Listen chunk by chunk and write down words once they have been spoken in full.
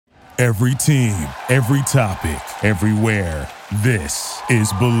Every team, every topic, everywhere. This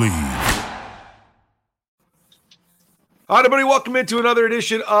is Believe. Hi, everybody. Welcome into another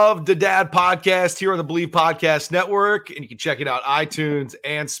edition of the Dad Podcast here on the Believe Podcast Network. And you can check it out iTunes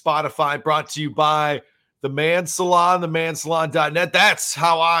and Spotify, brought to you by the Man Salon, themansalon.net. That's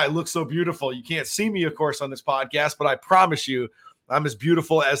how I look so beautiful. You can't see me, of course, on this podcast, but I promise you I'm as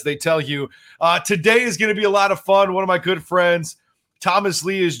beautiful as they tell you. Today is going to be a lot of fun. One of my good friends, Thomas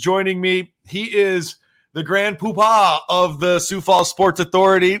Lee, is joining me. He is the grand poobah of the Sioux Falls Sports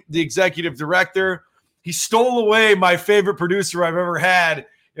Authority, the executive director. He stole away my favorite producer I've ever had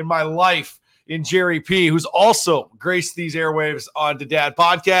in my life in Jerry P., who's also graced these airwaves on the Dad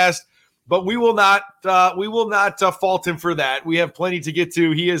Podcast. But we will not fault him for that. We have plenty to get to.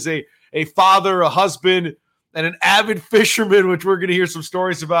 He is a father, a husband, and an avid fisherman, which we're going to hear some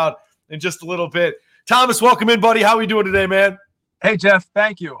stories about in just a little bit. Thomas, welcome in, buddy. How are we doing today, man? Hey, Jeff.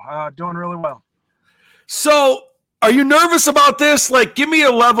 Thank you. Doing really well. So, are you nervous about this? Like, give me a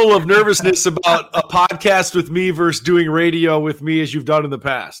level of nervousness about a podcast with me versus doing radio with me as you've done in the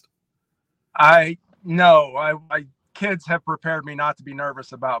past. Kids have prepared me not to be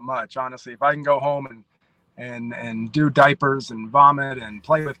nervous about much, honestly. If I can go home and do diapers and vomit and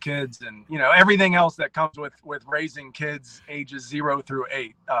play with kids and, everything else that comes with raising kids ages 0 through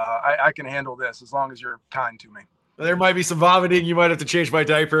 8, I can handle this as long as you're kind to me. There might be some vomiting. You might have to change my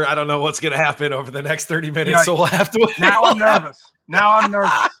diaper. I don't know what's going to happen over the next 30 minutes, so we'll have to wait. Now I'm nervous. Now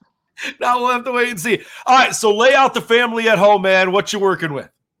we'll have to wait and see. All right, so lay out the family at home, man. What you working with?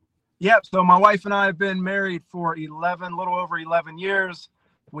 Yep, so my wife and I have been married for little over 11 years.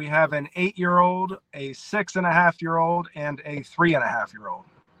 We have an 8-year-old, a 6.5-year-old, and a 3.5-year-old.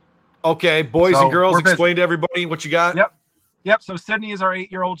 Okay, boys and girls, explain to everybody what you got. Yep. So Sydney is our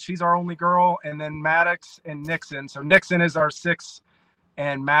 8-year-old. She's our only girl. And then Maddox and Nixon. So Nixon is our 6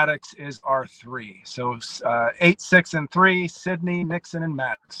 and Maddox is our 3. So 8, 6, and 3, Sydney, Nixon, and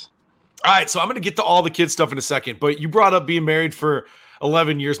Maddox. All right. So I'm going to get to all the kid stuff in a second, but you brought up being married for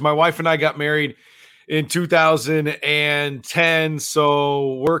 11 years. My wife and I got married in 2010.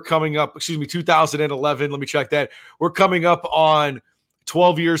 So we're coming up, 2011. Let me check that. We're coming up on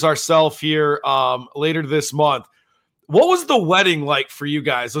 12 years ourselves here later this month. What was the wedding like for you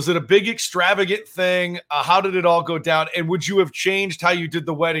guys? Was it a big extravagant thing? How did it all go down? And would you have changed how you did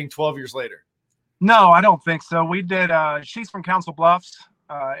the wedding 12 years later? No, I don't think so. We did. She's from Council Bluffs,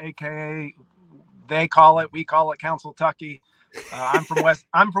 AKA we call it Council Tucky. I'm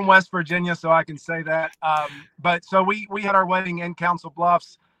from West Virginia, so I can say that. But so we had our wedding in Council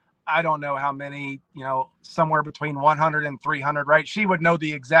Bluffs. I don't know how many, somewhere between 100 and 300, right? She would know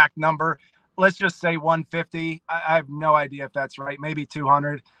the exact number. Let's just say 150. I have no idea if that's right. Maybe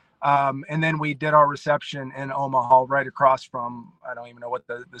 200. And then we did our reception in Omaha, right across from, I don't even know what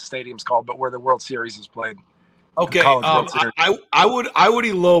the stadium's called, but where the World Series is played. Okay. I would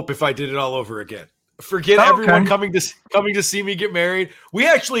elope if I did it all over again. Forget everyone coming to see me get married. We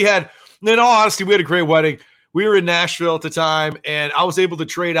actually had, in all honesty, we had a great wedding. We were in Nashville at the time, and I was able to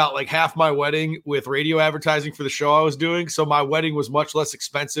trade out like half my wedding with radio advertising for the show I was doing. So my wedding was much less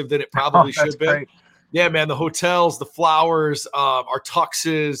expensive than it probably should have been. Great. Yeah, man, the hotels, the flowers, our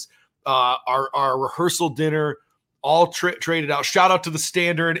tuxes, our rehearsal dinner, all traded out. Shout out to the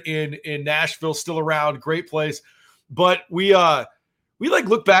Standard in Nashville, still around, great place. But we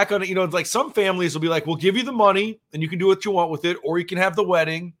look back on it, like some families will be like, we'll give you the money and you can do what you want with it, or you can have the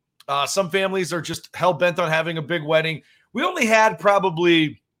wedding. Some families are just hell-bent on having a big wedding. We only had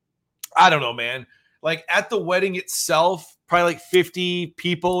probably, I don't know, man, like at the wedding itself, probably like 50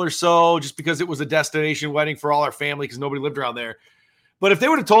 people or so, just because it was a destination wedding for all our family because nobody lived around there. But if they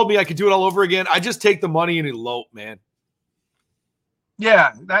would have told me I could do it all over again, I'd just take the money and elope, man.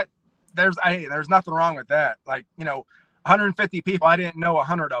 Yeah, there's nothing wrong with that. Like, 150 people, I didn't know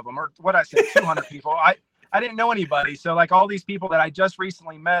 100 of them, or what I said, 200 people. I didn't know anybody. So like all these people that I just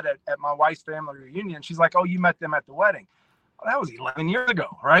recently met at my wife's family reunion, she's like, oh, you met them at the wedding. Well, that was 11 years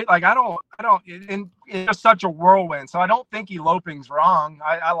ago, right? Like it's just such a whirlwind. So I don't think eloping's wrong.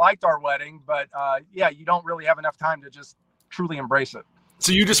 I liked our wedding, but you don't really have enough time to just truly embrace it.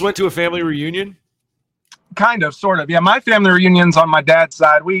 So you just went to a family reunion? Kind of, sort of. Yeah, my family reunions on my dad's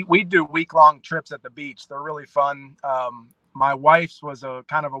side, we do week-long trips at the beach. They're really fun. My wife's was a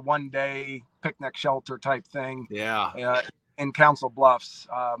kind of a one-day picnic shelter type thing. Yeah. In Council Bluffs.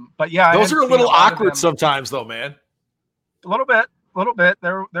 But yeah, those are a little awkward sometimes, though, man. A little bit.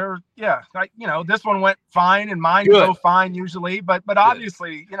 They're this one went fine, and mine go fine usually. But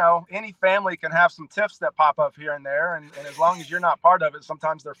obviously, any family can have some tiffs that pop up here and there, and as long as you're not part of it,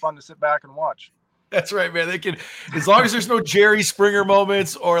 sometimes they're fun to sit back and watch. That's right, man. They can, as long as there's no Jerry Springer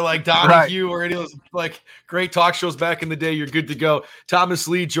moments or like Donahue or any of those like great talk shows back in the day, you're good to go. Thomas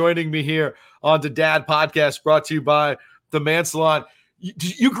Lee joining me here on the Dad Podcast, brought to you by the Man Salon.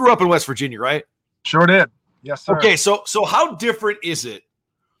 You grew up in West Virginia, right? Sure did. Yes, sir. Okay, so how different is it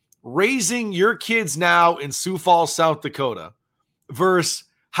raising your kids now in Sioux Falls, South Dakota, versus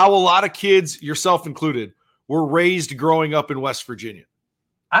how a lot of kids, yourself included, were raised growing up in West Virginia?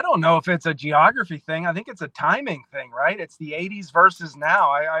 I don't know if it's a geography thing. I think it's a timing thing, right? It's the 80s versus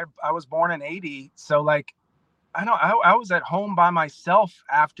now. I was born in 80. So like, I was at home by myself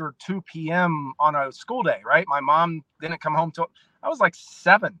after 2 p.m. on a school day, right? My mom didn't come home till I was like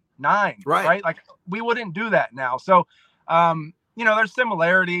 7, 9, right? Like we wouldn't do that now. So, there's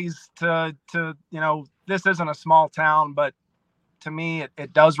similarities to, this isn't a small town, but to me,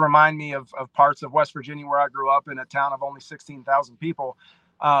 it does remind me of parts of West Virginia where I grew up in a town of only 16,000 people.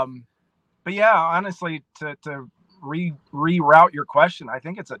 But yeah, honestly, to reroute your question, I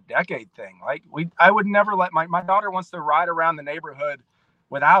think it's a decade thing. Like I would never let my daughter wants to ride around the neighborhood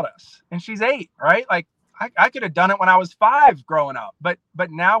without us, and she's 8, right? Like I could have done it when I was 5 growing up, but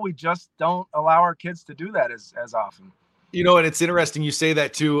now we just don't allow our kids to do that as often. And it's interesting you say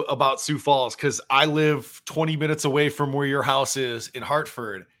that too about Sioux Falls, because I live 20 minutes away from where your house is in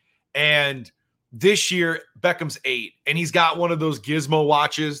Hartford, and this year, Beckham's 8, and he's got one of those gizmo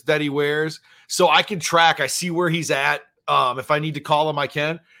watches that he wears. So I can track. I see where he's at. If I need to call him, I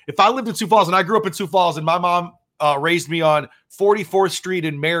can. If I lived in Sioux Falls, and I grew up in Sioux Falls, and my mom raised me on 44th Street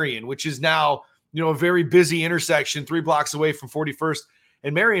in Marion, which is now, a very busy intersection 3 blocks away from 41st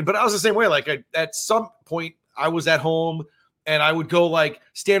and Marion. But I was the same way. Like at some point, I was at home, and I would go like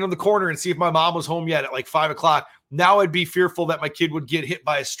stand on the corner and see if my mom was home yet at like 5 o'clock. Now I'd be fearful that my kid would get hit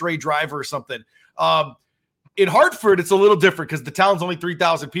by a stray driver or something. In Hartford, it's a little different because the town's only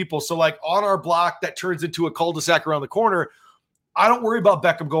 3,000 people. So like on our block that turns into a cul-de-sac around the corner, I don't worry about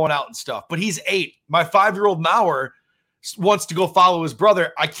Beckham going out and stuff, but he's 8. My 5-year-old Mauer wants to go follow his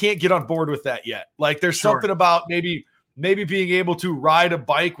brother. I can't get on board with that yet. Like there's something about maybe being able to ride a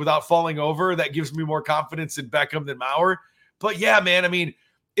bike without falling over that gives me more confidence in Beckham than Mauer. But yeah, man, I mean,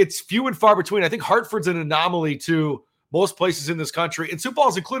 it's few and far between. I think Hartford's an anomaly to most places in this country, and Sioux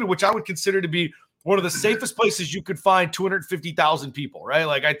Falls included, which I would consider to be one of the safest places you could find 250,000 people, right?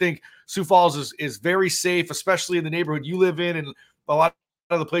 Like I think Sioux Falls is very safe, especially in the neighborhood you live in and a lot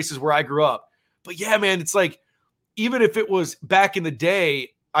of the places where I grew up. But yeah, man, it's like, even if it was back in the day,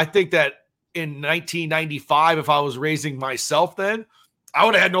 I think that in 1995, if I was raising myself then, I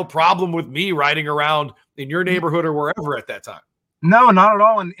would have had no problem with me riding around in your neighborhood or wherever at that time. No, not at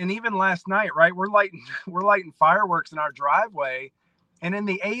all. And even last night, right? We're lighting fireworks in our driveway. And in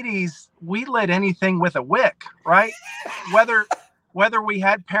the 80s, we lit anything with a wick, right? Whether we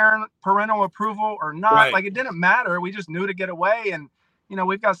had parental approval or not, right. Like it didn't matter. We just knew to get away. And,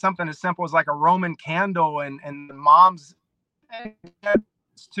 we've got something as simple as like a Roman candle, and the moms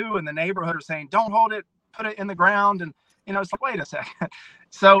too in the neighborhood are saying, don't hold it, put it in the ground. And, it's like, wait a second.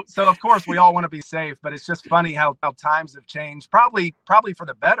 So of course we all want to be safe, but it's just funny how times have changed, probably for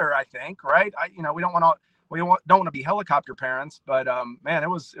the better, I think, right? We don't want to be helicopter parents, but man, it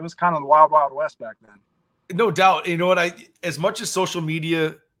was kind of the wild west back then. No doubt. You know what? As much as social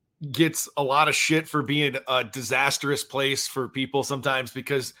media gets a lot of shit for being a disastrous place for people sometimes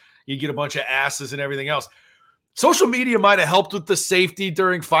because you get a bunch of asses and everything else, social media might have helped with the safety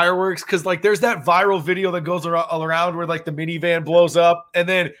during fireworks, because like there's that viral video that goes around where like the minivan blows up, and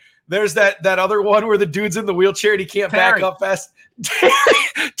then there's that other one where the dude's in the wheelchair and he can't back up fast.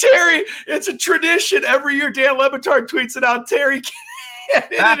 Terry, it's a tradition every year. Dan Lebitard tweets it out. Terry can't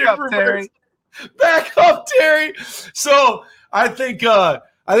hit it in reverse. Back up, Terry. So I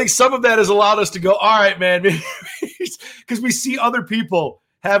think some of that has allowed us to go, all right, man, because we see other people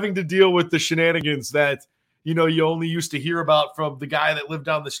having to deal with the shenanigans that you only used to hear about from the guy that lived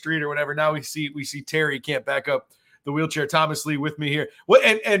down the street or whatever. Now we see Terry can't back up the wheelchair. Thomas Lee with me here. What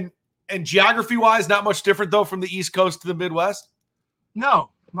and geography wise, not much different though from the East Coast to the Midwest. No,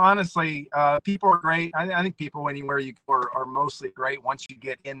 honestly, people are great. I think people anywhere you go are mostly great once you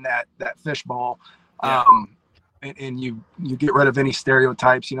get in that fishbowl. Yeah. And you get rid of any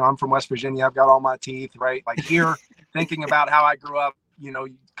stereotypes. I'm from West Virginia. I've got all my teeth, right? Like here, thinking about how I grew up,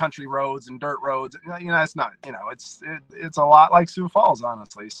 country roads and dirt roads. It's not. It's a lot like Sioux Falls,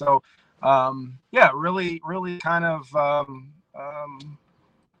 honestly. So, yeah, really, really kind of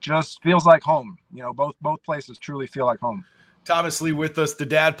just feels like home. Both places truly feel like home. Thomas Lee with us, the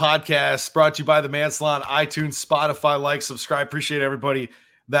Dad Podcast, brought to you by the Man Salon, iTunes, Spotify. Subscribe. Appreciate everybody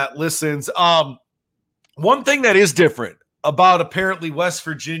that listens. One thing that is different about apparently West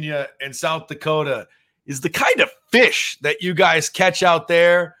Virginia and South Dakota is the kind of fish that you guys catch out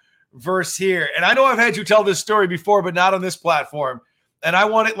there versus here. And I know I've had you tell this story before, but not on this platform. And I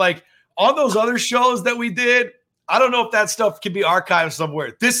want it like on those other shows that we did. I don't know if that stuff can be archived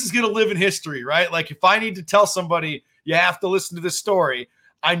somewhere. This is going to live in history, right? Like if I need to tell somebody you have to listen to this story,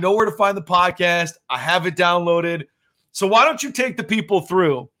 I know where to find the podcast. I have it downloaded. So why don't you take the people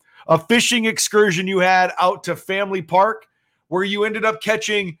through a fishing excursion you had out to Family Park where you ended up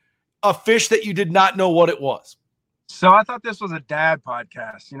catching a fish that you did not know what it was? So I thought this was a dad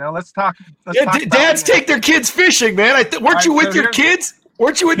podcast. Let's talk. Dads take their kids fishing, man. Weren't you with your kids?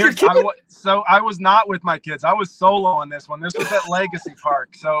 Weren't you with your kids? So I was not with my kids. I was solo on this one. This was at Legacy Park,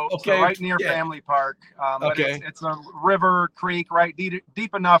 so right near Family Park. But it's a river, creek, right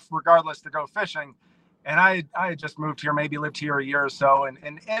deep enough, regardless, to go fishing. And I had just moved here, maybe lived here a year or so. And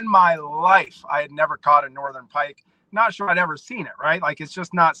in my life, I had never caught a northern pike. Not sure I'd ever seen it, right? Like it's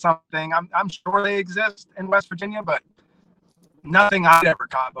just not something. I'm sure they exist in West Virginia, but nothing I'd ever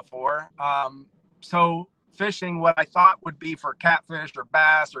caught before. So fishing what I thought would be for catfish or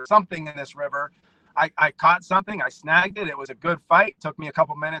bass or something in this river, I caught something. I snagged it. It was a good fight. Took me a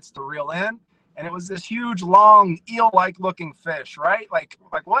couple minutes to reel in, and it was this huge, long eel-like looking fish, right? Like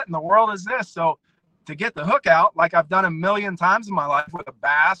what in the world is this? So to get the hook out, like I've done a million times in my life with a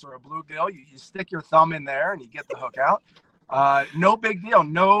bass or a bluegill, you stick your thumb in there and you get the hook out. No big deal.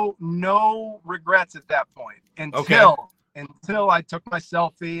 No regrets at that point until I took my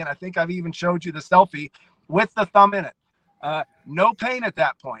selfie, and I think I've even showed you the selfie with the thumb in it. No pain at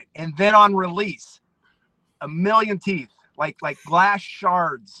that point. And then on release, a million teeth, like glass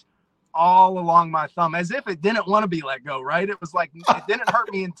shards all along my thumb, as if it didn't want to be let go, right? It was like, it didn't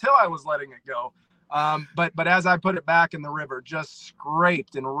hurt me until I was letting it go. But as I put it back in the river, just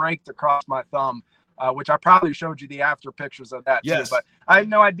scraped and raked across my thumb, which I probably showed you the after pictures of that too. But I had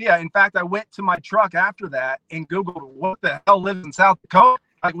no idea. In fact, I went to my truck after that and Googled what the hell lives in South Dakota.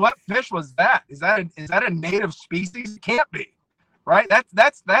 Like, what fish was that? Is that a native species? It can't be, right?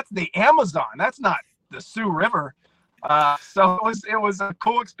 That's the Amazon. That's not the Sioux River. So it was a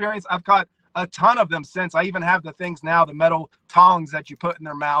cool experience. I've caught a ton of them since. I even have the things now, the metal tongs that you put in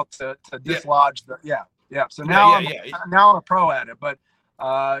their mouth to dislodge the So now I'm a pro at it. But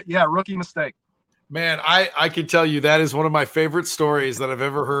rookie mistake. Man, I can tell you that is one of my favorite stories that I've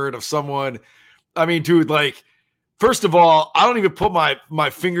ever heard of someone. I mean, dude, like, first of all, I don't even put my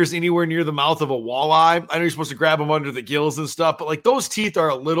fingers anywhere near the mouth of a walleye. I know you're supposed to grab them under the gills and stuff, but like those teeth are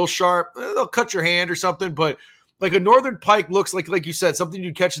a little sharp. They'll cut your hand or something, but like a northern pike looks like you said, something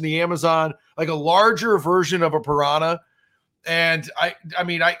you'd catch in the Amazon, like a larger version of a piranha. And I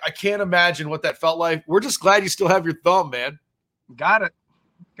mean, I can't imagine what that felt like. We're just glad you still have your thumb, man. Got it.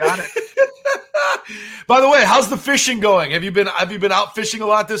 By the way, how's the fishing going? Have you been out fishing a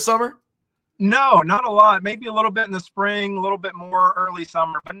lot this summer? No, not a lot. Maybe a little bit in the spring, a little bit more early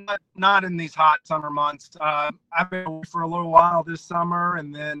summer, but not in these hot summer months. I've been away for a little while this summer,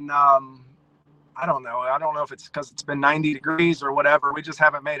 and then I don't know. I don't know if it's because it's been 90 degrees or whatever. We just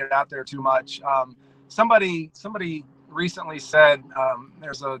haven't made it out there too much. Somebody recently said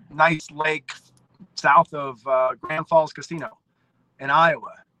there's a nice lake south of Grand Falls Casino in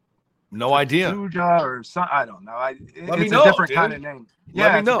Iowa. No idea. Or some, I don't know. It's a different kind of name.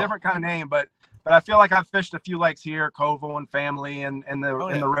 Yeah, it's a different kind of name, but I feel like I've fished a few lakes here, Koval and Family, and in the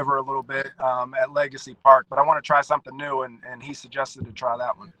river a little bit at Legacy Park. But I want to try something new, and he suggested to try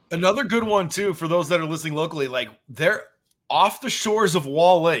that one. Another good one too for those that are listening locally. Like they're off the shores of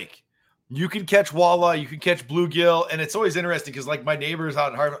Wall Lake. You can catch walleye, you can catch bluegill, and it's always interesting because like my neighbors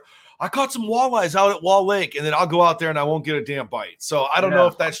out in Harvard, I caught some walleyes out at Wall Lake, and then I'll go out there and I won't get a damn bite. So I don't know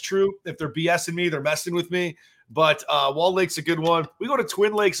if that's true. If they're BSing me, they're messing with me. But Wall Lake's a good one. We go to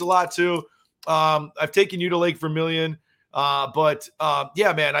Twin Lakes a lot too. I've taken you to Lake Vermilion. But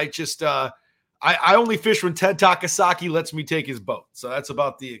man, I just I only fish when Ted Takasaki lets me take his boat. So that's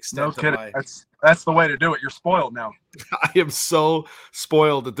about the extent of my. That's the way to do it. You're spoiled now. I am so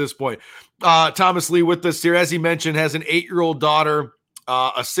spoiled at this point. Thomas Lee with us here, as he mentioned, has an 8-year-old daughter,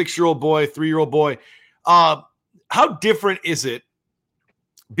 a 6-year-old boy, 3-year-old boy. How different is it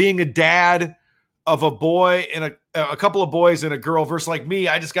being a dad of a boy and a couple of boys and a girl versus like me?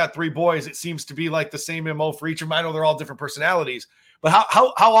 I just got 3 boys. It seems to be like the same MO for each of them. I know they're all different personalities, but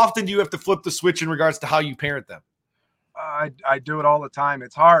how often do you have to flip the switch in regards to how you parent them? I do it all the time.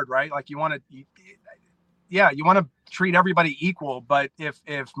 It's hard, right? Like you want to treat everybody equal, but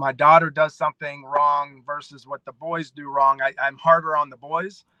if my daughter does something wrong versus what the boys do wrong, I'm harder on the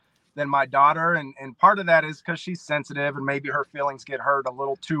boys than my daughter. And part of that is because she's sensitive and maybe her feelings get hurt a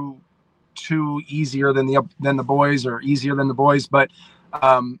little too too easier than the boys or easier than the boys. But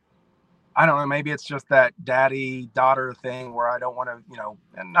I don't know, maybe it's just that daddy daughter thing where I don't want to,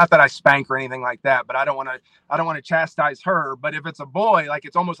 and not that I spank or anything like that, but I don't want to chastise her. But if it's a boy, like,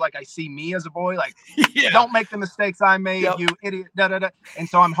 it's almost like I see me as a boy, like, don't make the mistakes I made, you idiot, da, da, da. And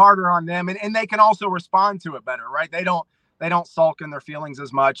so I'm harder on them, and they can also respond to it better, right? They don't sulk in their feelings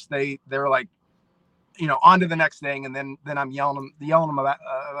as much. They're like, on to the next thing. And then I'm yelling them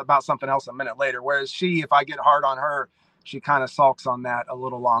about something else a minute later. Whereas if I get hard on her, she kind of sulks on that a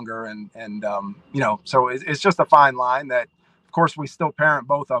little longer. And so it's just a fine line that, of course, we still parent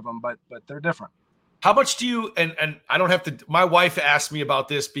both of them, but they're different. How much do you, and I don't have to, my wife asked me about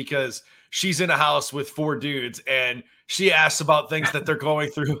this because she's in a house with 4 dudes and she asks about things that they're going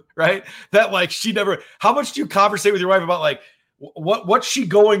through, right? That, like, how much do you conversate with your wife about, like, what's she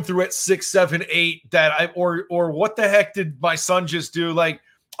going through at 6, 7, 8 or what the heck did my son just do? Like,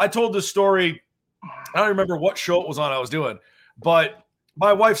 I told this story, I don't remember what show it was on I was doing, but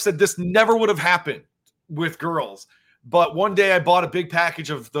my wife said this never would have happened with girls. But one day I bought a big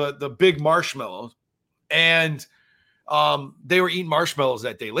package of the big marshmallows, and they were eating marshmallows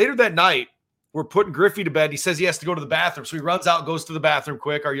that day. Later that night, we're putting Griffey to bed. He says he has to go to the bathroom. So he runs out, goes to the bathroom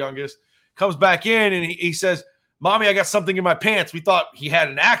quick, our youngest, comes back in, and he says, "Mommy, I got something in my pants." We thought he had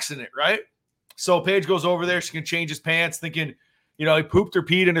an accident, right? So Paige goes over there. She can change his pants, thinking, he pooped or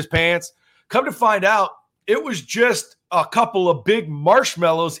peed in his pants. Come to find out, it was just a couple of big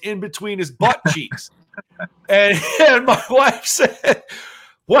marshmallows in between his butt cheeks. And my wife said,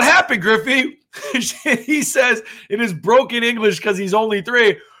 "What happened, Griffey?" He says in his broken English, because he's only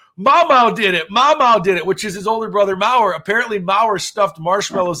 3, "Mama did it. Mama did it," which is his older brother, Mauer. Apparently, Mauer stuffed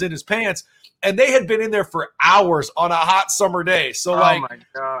marshmallows in his pants, and they had been in there for hours on a hot summer day. So, oh my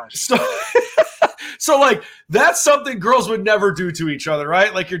gosh. So, like, that's something girls would never do to each other,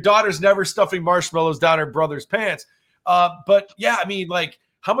 right? Like, your daughter's never stuffing marshmallows down her brother's pants. But, yeah, I mean, like,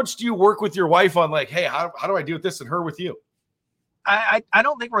 how much do you work with your wife on, like, hey, how do I deal with this, and her with you? I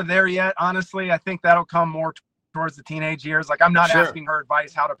don't think we're there yet, honestly. I think that'll come more towards the teenage years. Like, I'm not asking her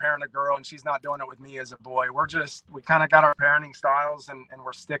advice how to parent a girl, and she's not doing it with me as a boy. We kind of got our parenting styles, and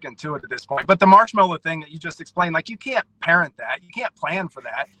we're sticking to it at this point. But the marshmallow thing that you just explained, like, you can't parent that. You can't plan for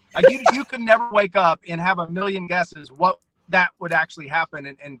that. Like, you could never wake up and have a million guesses what that would actually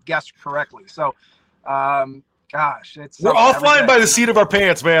happen and guess correctly. So, gosh, we're all flying by the seat of our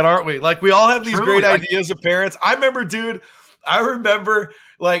pants, man, aren't we? Like, we all have these great ideas of parents. I remember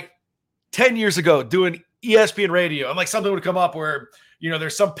like 10 years ago doing ESPN radio, and like something would come up where,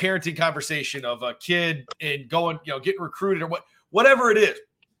 there's some parenting conversation of a kid and going, getting recruited or whatever it is.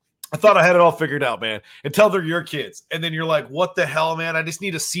 I thought I had it all figured out, man, until they're your kids. And then you're like, what the hell, man? I just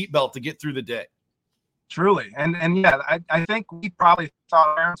need a seatbelt to get through the day. Truly. And yeah, I think we probably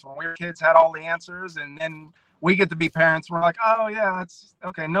thought parents when we were kids had all the answers, and then we get to be parents. And we're like, oh yeah, that's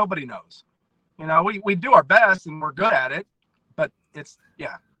okay. Nobody knows. We do our best and we're good at it, but it's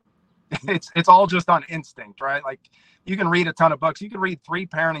all just on instinct, right? Like, you can read a ton of books. You can read 3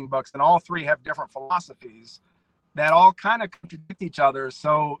 parenting books, and all 3 have different philosophies that all kind of contradict each other.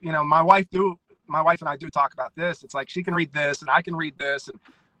 So, my wife and I do talk about this. It's like, she can read this and I can read this, and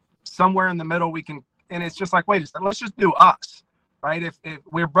somewhere in the middle we can, and it's just like, wait a second, let's just do us, right? If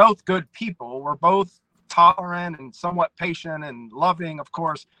we're both good people, we're both tolerant and somewhat patient and loving, of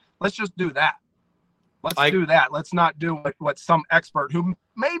course, let's just do that. Let's do that. Let's not do what some expert who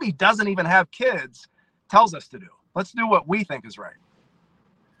maybe doesn't even have kids tells us to do. Let's do what we think is right.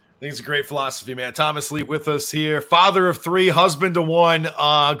 I think it's a great philosophy, man. Thomas Lee with us here, father of 3, husband to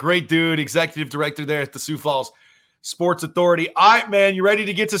 1, great dude, executive director there at the Sioux Falls Sports Authority. All right, man, you ready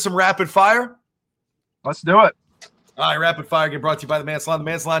to get to some rapid fire? Let's do it. All right, rapid fire getting brought to you by the Man Salon,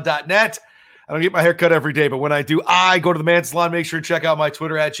 themansalon.net. I don't get my hair cut every day, but when I do, I go to the Man Salon. Make sure to check out my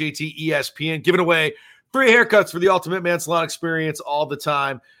Twitter at JTESPN, giving away free haircuts for the ultimate Man Salon experience all the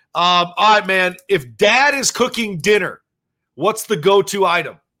time. All right, man, if dad is cooking dinner, what's the go-to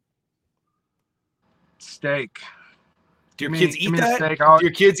item? Steak. Do your kids eat that? Do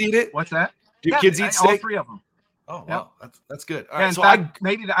your kids eat it? What's that? Do your kids eat steak? All 3 of them. Oh, wow. That's good. All right, so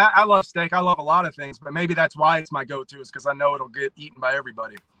maybe I love steak. I love a lot of things, but maybe that's why it's my go-to, is because I know it'll get eaten by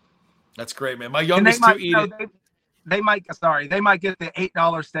everybody. That's great, man. My youngest two eat it. They might get the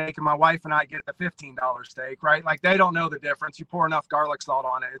 $8 steak, and my wife and I get the $15 steak, right? Like, they don't know the difference. You pour enough garlic salt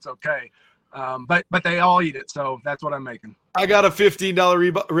on it, it's okay. But they all eat it, so that's what I'm making. I got a $15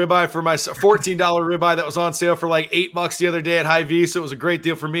 ribeye for my $14 ribeye that was on sale for like $8 the other day at Hy-Vee, so it was a great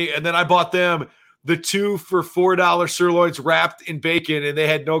deal for me. And then I bought them the 2 for $4 sirloins wrapped in bacon, and they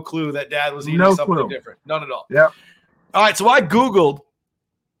had no clue that dad was eating something different. None at all. Yeah. All right, so I Googled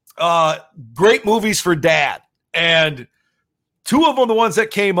great movies for dad. And two of them, the ones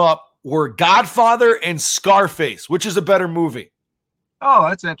that came up, were Godfather and Scarface. Which is a better movie? Oh,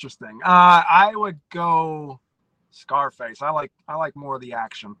 that's interesting. I would go Scarface. I like more of the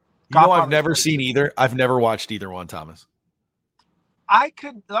action. I've never seen either. I've never watched either one, Thomas.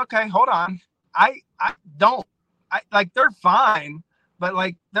 Okay, hold on. I don't. They're fine, but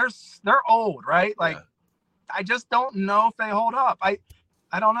like they're old, right? Like I just don't know if they hold up. I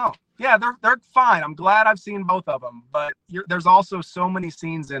don't know. Yeah, they're fine. I'm glad I've seen both of them, but there's also so many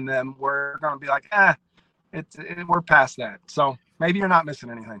scenes in them where you're gonna be like, we're past that. So maybe you're not missing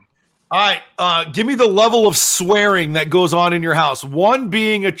anything. All right, give me the level of swearing that goes on in your house. 1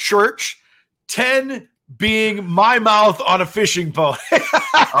 being a church, 10 being my mouth on a fishing boat.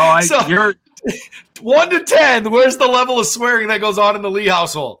 You're 1 to 10. Where's the level of swearing that goes on in the Lee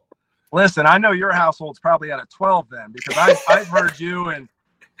household? Listen, I know your household's probably at a 12 then, because I've heard you and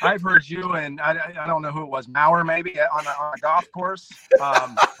I don't know who it was, Maurer maybe on a golf course.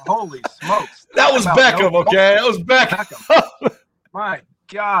 Holy smokes! That was Beckham, okay? That was Beckham. My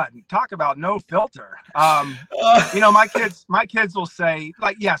God, talk about no filter. My kids will say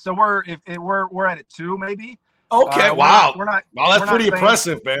so we're at a 2 maybe. Okay, wow. That's pretty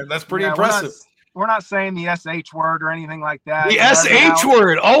impressive, man. That's pretty impressive. We're not saying the SH word or anything like that. The SH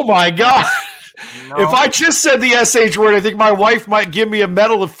word. Oh my God. No. If I just said the SH word, I think my wife might give me a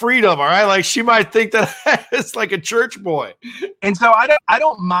Medal of Freedom. All right. Like she might think that it's like a church boy. And so I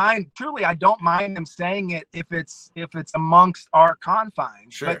don't mind, truly, I don't mind them saying it if it's amongst our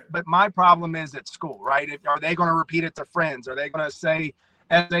confines. Sure. But my problem is at school, right? Are they going to repeat it to friends? Are they going to say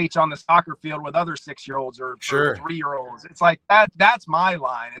SH on the soccer field with other 6-year-olds or 3-year-olds? It's like that's my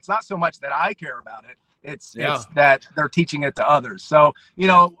line. It's not so much that I care about it. It's that they're teaching it to others. So,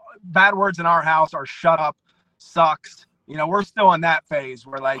 bad words in our house are shut up, sucks. We're still in that phase.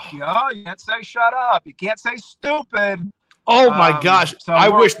 We're like, you can't say shut up. You can't say stupid. Oh my gosh. So I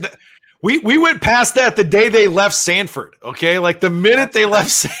wish that we went past that the day they left Sanford. Okay. Like the minute they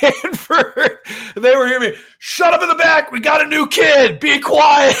left Sanford, they were hearing me, shut up in the back. We got a new kid. Be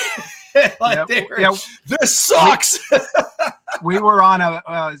quiet. This sucks. We were on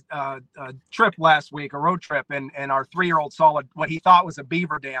a trip last week, a road trip, and our 3-year-old saw what he thought was a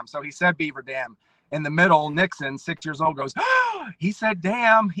beaver dam. So he said beaver dam. In the middle, Nixon, 6 years old, goes, he said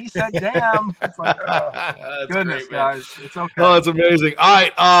damn. He said damn. It's like, goodness, great, guys. It's okay. Oh, it's amazing. All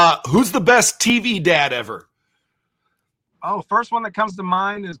right. Who's the best TV dad ever? Oh, first one that comes to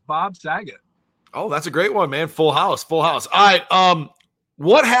mind is Bob Saget. Oh, that's a great one, man. Full house. All right.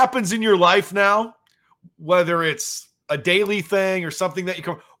 What happens in your life now, whether it's a daily thing or something that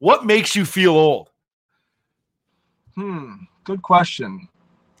what makes you feel old? Good question.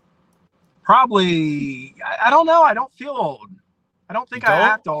 Probably, I don't know. I don't feel old. I don't think I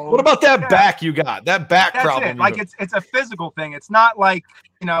act old. What about that back you got? That back That's problem. It. Like it's a physical thing. It's not like,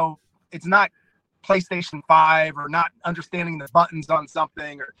 it's not PlayStation 5 or not understanding the buttons on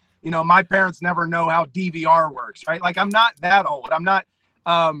something or, my parents never know how DVR works, right? Like I'm not that old. I'm not,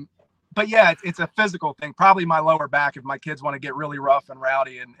 but yeah, it's a physical thing. Probably my lower back if my kids want to get really rough and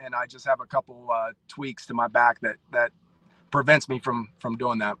rowdy and I just have a couple tweaks to my back that prevents me from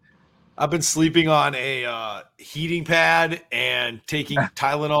doing that. I've been sleeping on a heating pad and taking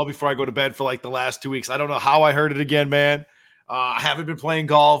Tylenol before I go to bed for like the last 2 weeks. I don't know how I heard it again, man. I haven't been playing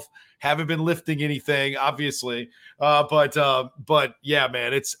golf, haven't been lifting anything, obviously. But yeah,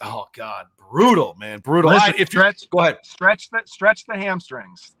 man, it's brutal, man, brutal. Listen, go ahead. Stretch the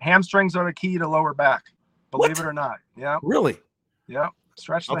hamstrings. Hamstrings are the key to lower back. Believe it or not. Yeah. Really? Yeah.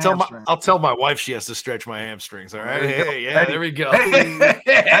 I'll tell my wife she has to stretch my hamstrings. All right. There we go. Hey,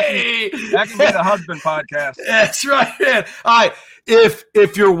 that can be the husband podcast. That's right, man. All right.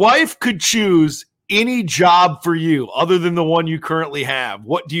 If your wife could choose any job for you other than the one you currently have,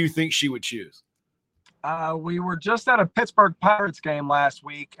 what do you think she would choose? We were just at a Pittsburgh Pirates game last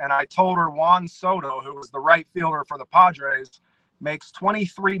week, and I told her Juan Soto, who was the right fielder for the Padres, makes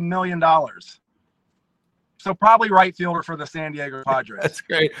 $23 million. So probably right fielder for the San Diego Padres. That's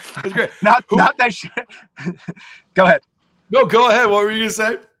great. Not that she. Go ahead. No, go ahead. What were you going to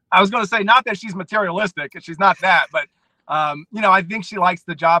say? I was going to say not that she's materialistic, and she's not that, but I think she likes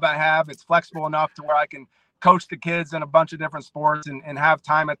the job I have. It's flexible enough to where I can coach the kids in a bunch of different sports and have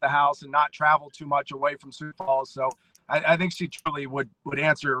time at the house and not travel too much away from Sioux Falls. So I think she truly would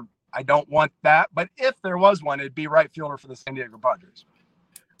answer, I don't want that. But if there was one, it'd be right fielder for the San Diego Padres.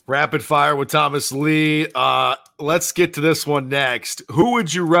 Rapid fire with Thomas Lee. Let's get to this one next. Who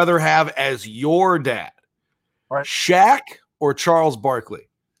would you rather have as your dad? Right. Shaq or Charles Barkley?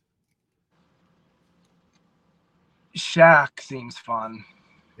 Shaq seems fun.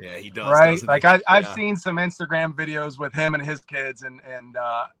 Yeah, he does. Right? Like I've seen some Instagram videos with him and his kids, and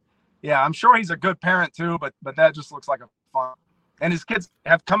yeah, I'm sure he's a good parent too. But that just looks like a fun. And his kids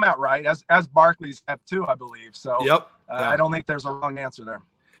have come out right, as Barkley's have too, I believe. So yep. I don't think there's a wrong answer there.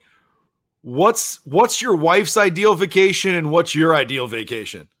 What's your wife's ideal vacation, and what's your ideal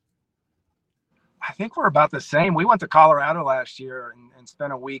vacation? I think we're about the same. We went to Colorado last year and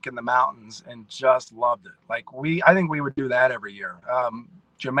spent a week in the mountains and just loved it. Like I think we would do that every year.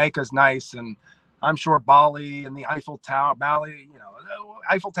 Jamaica's nice, and I'm sure Bali and the Eiffel Tower,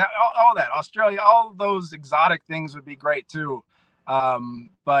 Eiffel Tower, all that, Australia, all those exotic things would be great too.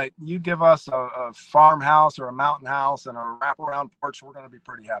 But you give us a farmhouse or a mountain house and a wraparound porch, we're going to be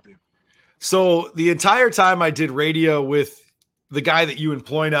pretty happy. So the entire time I did radio with the guy that you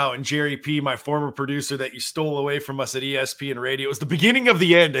employ now, and Jerry P., my former producer that you stole away from us at ESPN Radio, it was the beginning of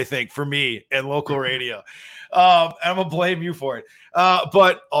the end, I think, for me and local radio. I'm going to blame you for it.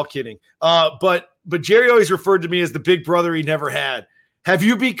 But all kidding. But Jerry always referred to me as the big brother he never had. Have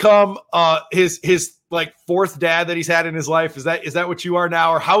you become his like fourth dad that he's had in his life? Is that what you are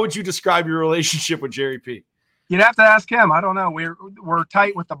now? Or how would you describe your relationship with Jerry P.? You'd have to ask him. I don't know. We're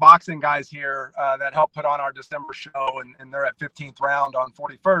tight with the boxing guys here that help put on our December show, and they're at 15th round on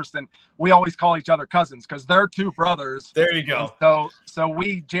 41st, and we always call each other cousins because they're two brothers. There you go. So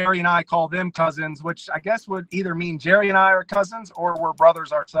Jerry and I call them cousins, which I guess would either mean Jerry and I are cousins or we're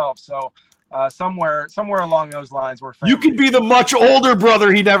brothers ourselves. So somewhere along those lines, we're family. You could be the much older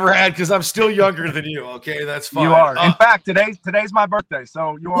brother he never had because I'm still younger than you. Okay, that's fine. You are. In fact, today's my birthday,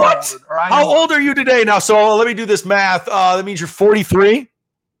 so you are what? older. How old are you today now? So let me do this math. That means you're 43.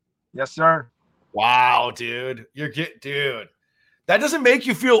 Yes, sir. Wow, dude. Dude. That doesn't make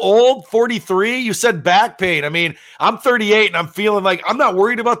you feel old, 43? You said back pain. I mean, I'm 38 and I'm feeling like I'm not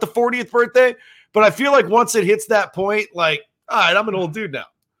worried about the 40th birthday, but I feel like once it hits that point, like, all right, I'm an old dude now.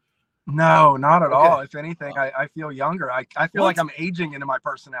 No, not at all. If anything, I feel younger. I feel like I'm aging into my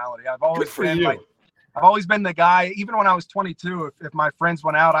personality. I've always been the guy, even when I was 22, if my friends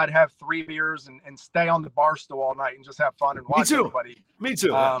went out, I'd have 3 beers and stay on the bar stool all night and just have fun and watch everybody. Me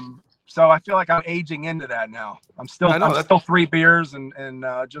too. So I feel like I'm aging into that now. I'm still 3 beers and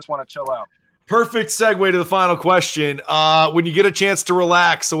just want to chill out. Perfect segue to the final question. When you get a chance to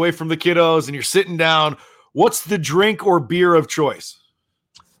relax away from the kiddos and you're sitting down, what's the drink or beer of choice?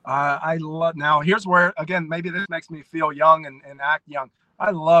 I love, now here's where, again, maybe this makes me feel young and act young.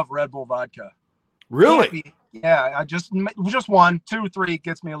 I love Red Bull vodka. Really? Yeah. I just 1, 2, 3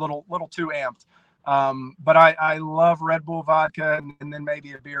 gets me a little too amped. But I love Red Bull vodka and then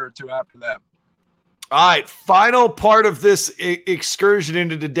maybe a beer or two after that. All right. Final part of this excursion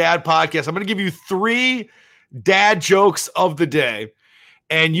into the dad podcast. I'm going to give you 3 dad jokes of the day,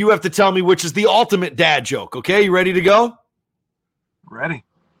 and you have to tell me which is the ultimate dad joke. Okay. You ready to go? Ready.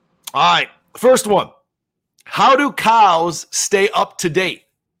 All right. First one. How do cows stay up to date?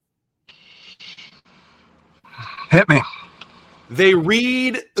 Hit me. They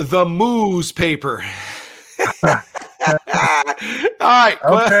read the Moo's paper. All right.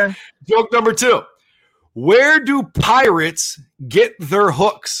 Okay. Joke number 2. Where do pirates get their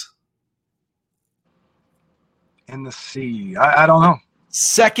hooks? In the sea. I don't know.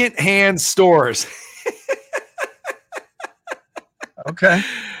 Secondhand stores. Okay.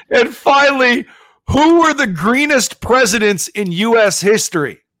 And finally, who were the greenest presidents in U.S.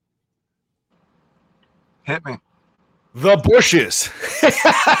 history? Hit me. The Bushes.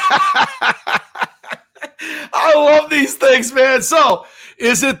 I love these things, man. So,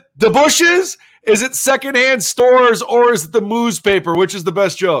 is it the Bushes? Is it secondhand stores? Or is it the Moo's paper? Which is the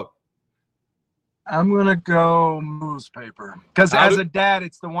best joke? I'm going to go Moo's paper. Because as a dad,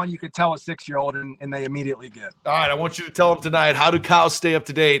 it's the one you could tell a 6-year-old and they immediately get. All right, I want you to tell them tonight, how do cows stay up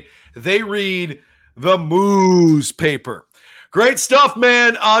to date? They read the Moo's paper. Great stuff,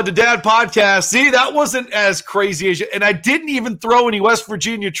 man. The Dad Podcast. See, that wasn't as crazy as you. And I didn't even throw any West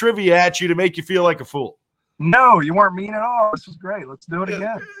Virginia trivia at you to make you feel like a fool. No, you weren't mean at all. This was great. Let's do it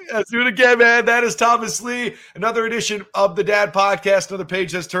again. Let's do it again, man. That is Thomas Lee. Another edition of the Dad Podcast. Another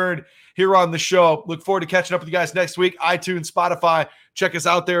page has turned here on the show. Look forward to catching up with you guys next week. iTunes, Spotify. Check us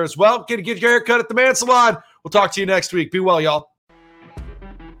out there as well. Get your haircut at the Man Salon. We'll talk to you next week. Be well, y'all.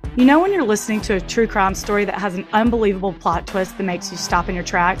 You know when you're listening to a true crime story that has an unbelievable plot twist that makes you stop in your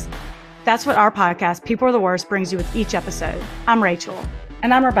tracks? That's what our podcast, People Are the Worst, brings you with each episode. I'm Rachel.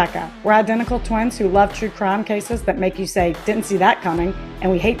 And I'm Rebecca. We're identical twins who love true crime cases that make you say, didn't see that coming,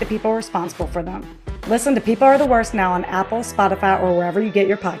 and we hate the people responsible for them. Listen to People Are the Worst now on Apple, Spotify, or wherever you get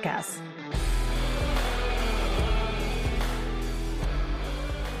your podcasts.